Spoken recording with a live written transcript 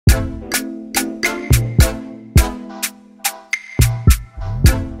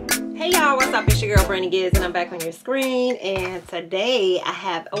Hey y'all, what's up? It's your girl Brandy Giz and I'm back on your screen, and today I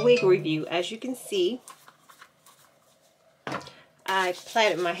have a wig review. As you can see, I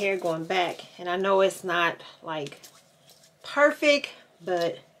plaited my hair going back, and I know it's not like perfect,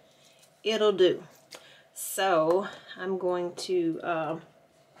 but it'll do. So I'm going to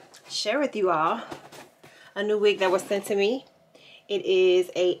share with you all a new wig that was sent to me. It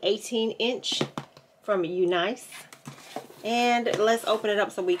is a 18-inch from Unice. And let's open it up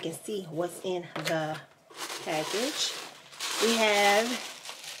so we can see what's in the package. We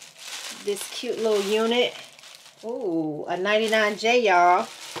have this cute little unit. Ooh, a 99J, y'all.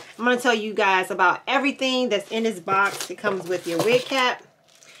 I'm going to tell you guys about everything that's in this box. It comes with your wig cap.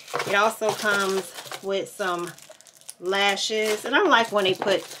 It also comes with some lashes. And I like when they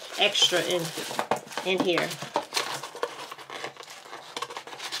put extra in here.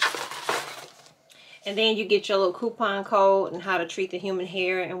 And then you get your little coupon code and how to treat the human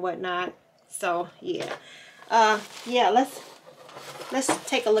hair and whatnot. So yeah, yeah. Let's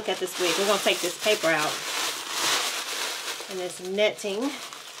take a look at this wig. We're gonna take this paper out and this netting.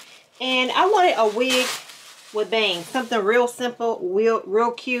 And I wanted a wig with bangs, something real simple,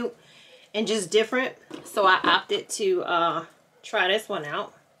 real cute, and just different. So I opted to try this one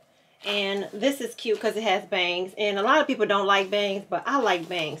out. And this is cute because it has bangs, and a lot of people don't like bangs, but I like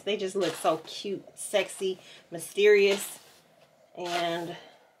bangs. They just look so cute, sexy, mysterious. And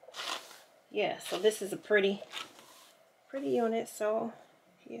yeah, so this is a pretty unit. So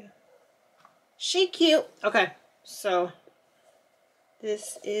yeah, she cute. Okay, so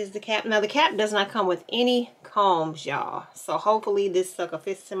this is the cap. Now the cap does not come with any combs, y'all, so hopefully this sucker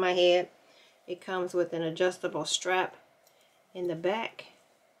fits in my head. It comes with an adjustable strap in the back.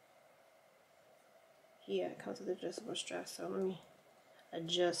 Yeah, it comes with an adjustable strap, so let me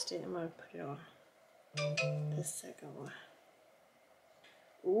adjust it. I'm going to put it on the second one.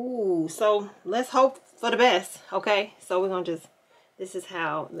 Ooh, so let's hope for the best, okay? So we're going to just, this is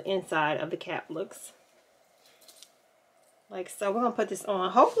how the inside of the cap looks. Like so, we're going to put this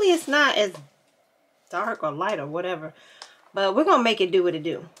on. Hopefully it's not as dark or light or whatever, but we're going to make it do what it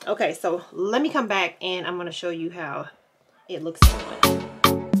do. Okay, so let me come back and I'm going to show you how it looks on.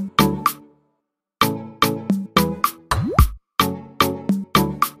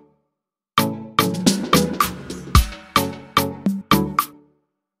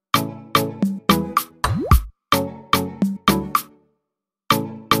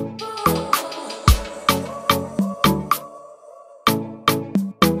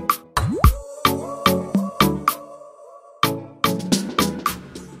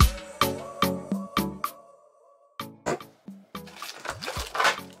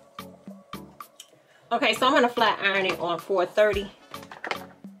 Okay, so I'm going to flat iron it on 430.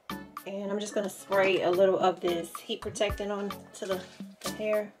 And I'm just going to spray a little of this heat protectant on to the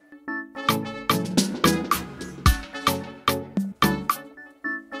hair.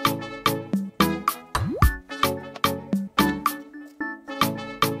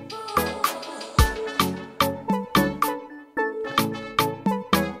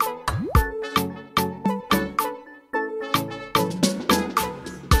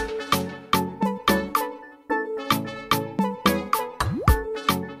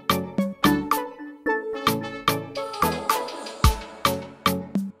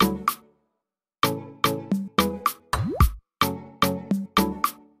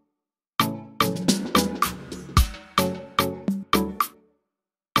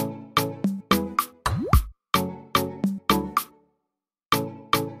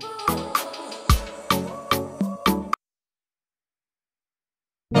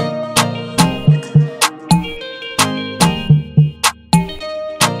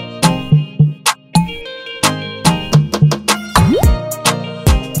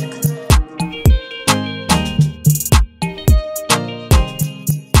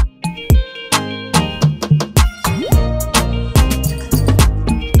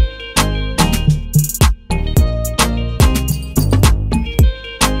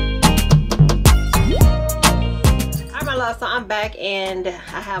 So I'm back and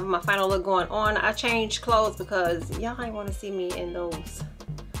I have my final look going on. I changed clothes because y'all ain't want to see me in those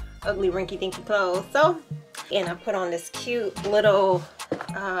ugly rinky dinky clothes. So, and I put on this cute little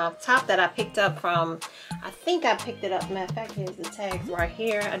top that I picked up from, I think I picked it up, matter of fact, here's the tags right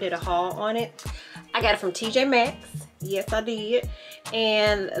here. I did a haul on it. I got it from TJ Maxx. Yes, I did.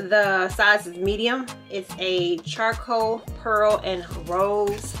 And the size is medium. It's a charcoal, pearl, and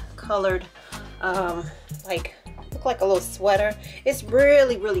rose colored like Look like a little sweater. It's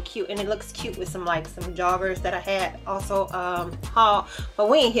really, really cute, and it looks cute with some joggers that I had also haul. But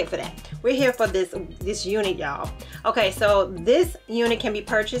we ain't here for that. We're here for this unit, y'all. Okay, so this unit can be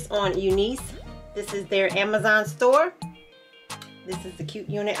purchased on Unice. This is their Amazon store. This is the cute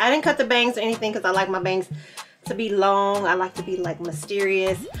unit. I didn't cut the bangs or anything because I like my bangs to be long. I like to be like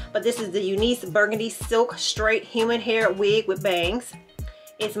mysterious. But this is the Unice Burgundy Silk Straight Human Hair Wig with bangs.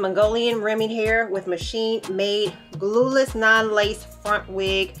 It's Mongolian rimming hair with machine-made glueless non-lace front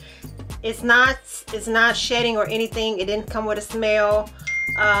wig. It's not shedding or anything. It didn't come with a smell.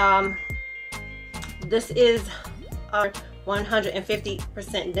 This is our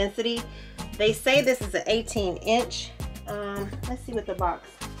 150% density. They say this is an 18-inch. Let's see what the box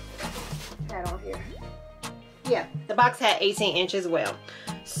had on here. Yeah, the box had 18 inch as well.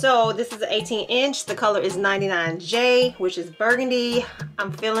 So this is an 18 inch. The color is 99J, which is burgundy.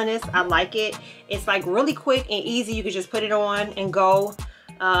 I'm feeling this. I like it. It's like really quick and easy. You can just put it on and go.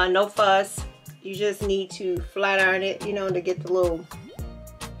 No fuss. You just need to flat iron it, you know, to get the little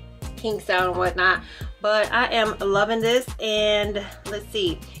kinks out and whatnot. But I am loving this. And let's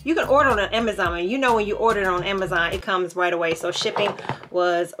see, you can order on Amazon, and you know when you order it on Amazon it comes right away, so shipping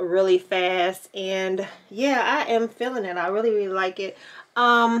was really fast. And yeah, I am feeling it. I really like it.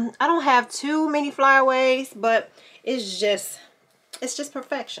 I don't have too many flyaways, but it's just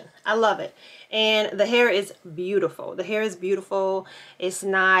perfection. I love it. And the hair is beautiful. The hair is beautiful. It's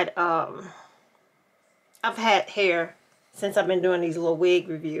not I've had hair since I've been doing these little wig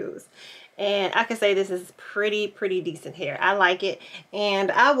reviews, and I can say this is pretty decent hair. I like it,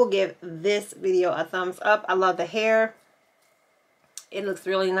 and I will give this video a thumbs up. I love the hair. It looks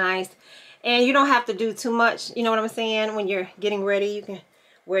really nice, and you don't have to do too much, you know what I'm saying? When you're getting ready, you can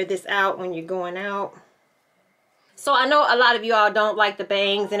wear this out when you're going out. So I know a lot of you all don't like the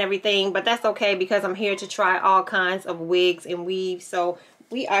bangs and everything, but that's okay because I'm here to try all kinds of wigs and weaves. So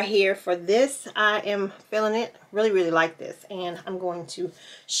we are here for this. I am feeling it. Really like this, and I'm going to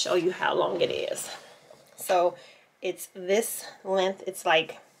show you how long it is. So it's this length. It's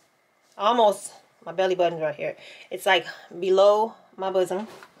like almost my belly button right here. It's like below my bosom,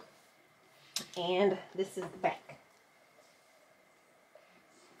 and this is the back.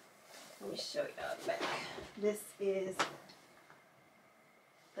 Let me show y'all the back. This is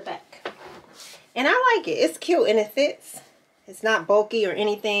the back, and I like it. It's cute and it fits. It's not bulky or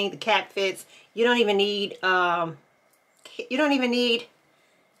anything. The cap fits. You don't even need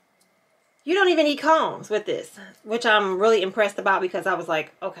combs with this, which I'm really impressed about, because I was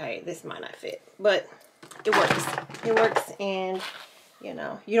like, okay, this might not fit, but it works. It works, and you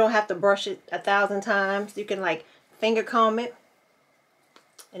know, you don't have to brush it 1,000 times. You can like finger comb it,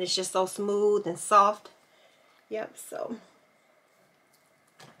 and it's just so smooth and soft. Yep, so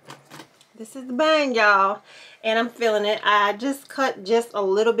this is the bang, y'all, and I'm feeling it. I just cut just a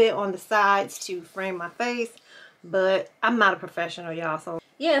little bit on the sides to frame my face, but I'm not a professional, y'all. So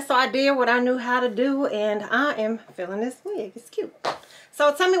yeah, so I did what I knew how to do, and I am feeling this wig. It's cute.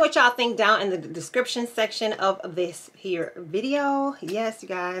 So tell me what y'all think down in the description section of this here video. Yes, you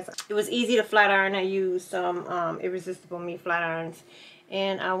guys, it was easy to flat iron. I used some Irresistible Me flat irons,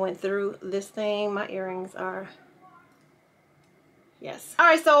 and I went through this thing. My earrings are... Yes. All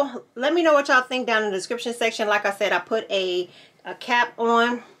right, so let me know what y'all think down in the description section. Like I said, I put a cap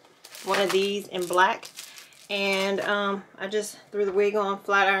on one of these in black, and I just threw the wig on,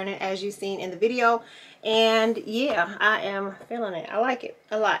 flat iron it as you've seen in the video. And yeah, I am feeling it. I like it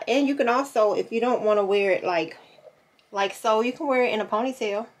a lot. And you can also, if you don't want to wear it like so, you can wear it in a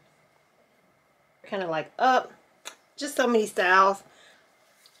ponytail, kind of like up. Just so many styles.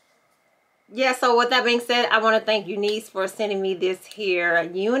 Yeah, so with that being said, I want to thank Unice for sending me this here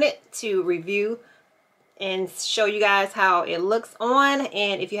unit to review and show you guys how it looks on.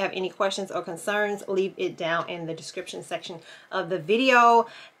 And if you have any questions or concerns, leave it down in the description section of the video.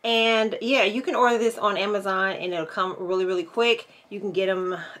 And yeah, you can order this on Amazon, and it'll come really quick. You can get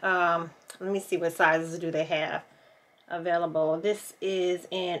them, let me see what sizes do they have available. This is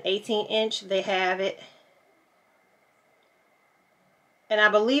an 18-inch. They have it. And I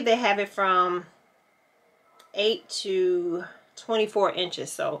believe they have it from 8 to 24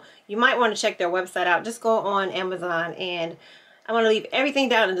 inches. So you might want to check their website out. Just go on Amazon, and I'm going to leave everything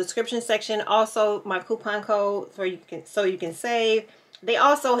down in the description section. Also, my coupon code so you can save. They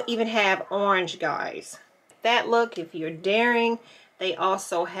also even have orange, guys. That look, if you're daring, they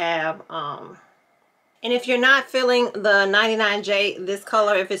also have and if you're not feeling the 99J, this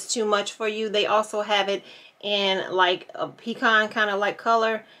color, if it's too much for you, they also have it in like a pecan kind of like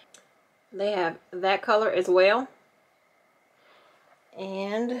color. They have that color as well.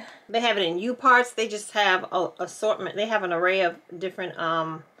 And they have it in U parts. They just have a assortment. They have an array of different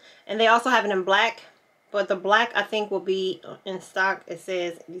and they also have it in black, but the black I think will be in stock. It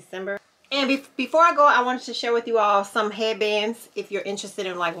says December. And before I go, I wanted to share with you all some headbands if you're interested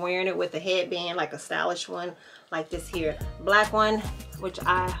in like wearing it with a headband, like a stylish one like this here black one, which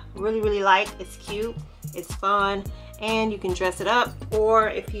I really like. It's cute, it's fun, and you can dress it up. Or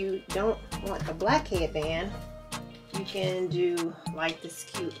if you don't want the black headband, you can do like this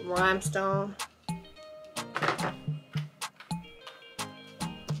cute rhinestone.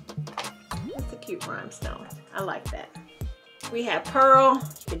 That's a cute rhinestone. I like that. We have pearl.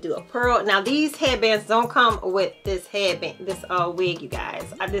 You can do a pearl. Now these headbands don't come with this headband, this wig, you guys.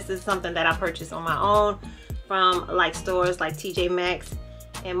 This is something that I purchased on my own from like stores like TJ Maxx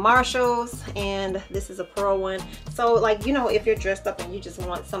and Marshalls, and this is a pearl one. So like, you know, if you're dressed up and you just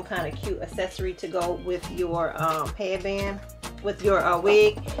want some kind of cute accessory to go with your headband, with your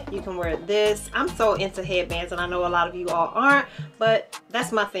wig, you can wear this. I'm so into headbands, and I know a lot of you all aren't, but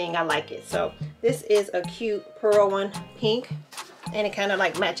that's my thing. I like it. So this is a cute pearl one, pink, and it kind of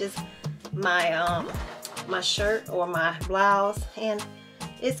like matches my my shirt or my blouse, and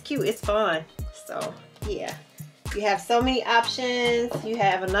it's cute, it's fun. So yeah, you have so many options. You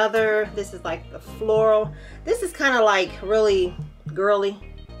have another, this is like the floral. This is kind of like really girly,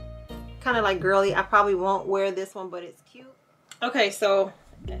 kind of like girly. I probably won't wear this one, but it's cute. Okay, so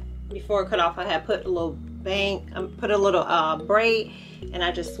before I cut off, I had put a little bang, put a little braid, and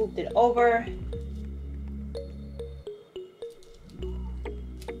I just swooped it over.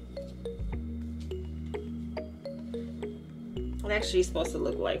 It actually is supposed to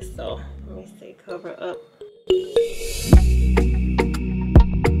look like so. Let me see, cover up.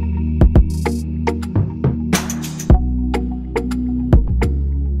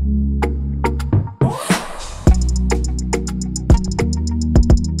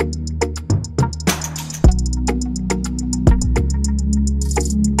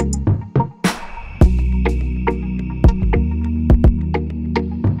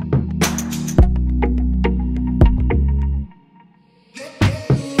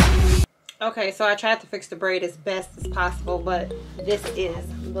 Okay, so I tried to fix the braid as best as possible, but this is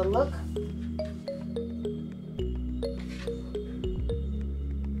the look.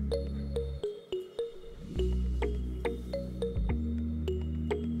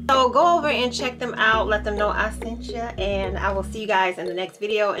 So go over and check them out. Let them know I sent you, and I will see you guys in the next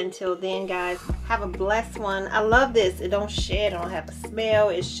video. Until then, guys, have a blessed one. I love this. It don't shed, it don't have a smell.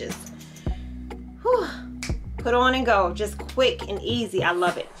 It's just, whew, put on and go. Just quick and easy. I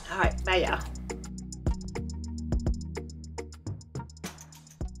love it. All right, bye y'all.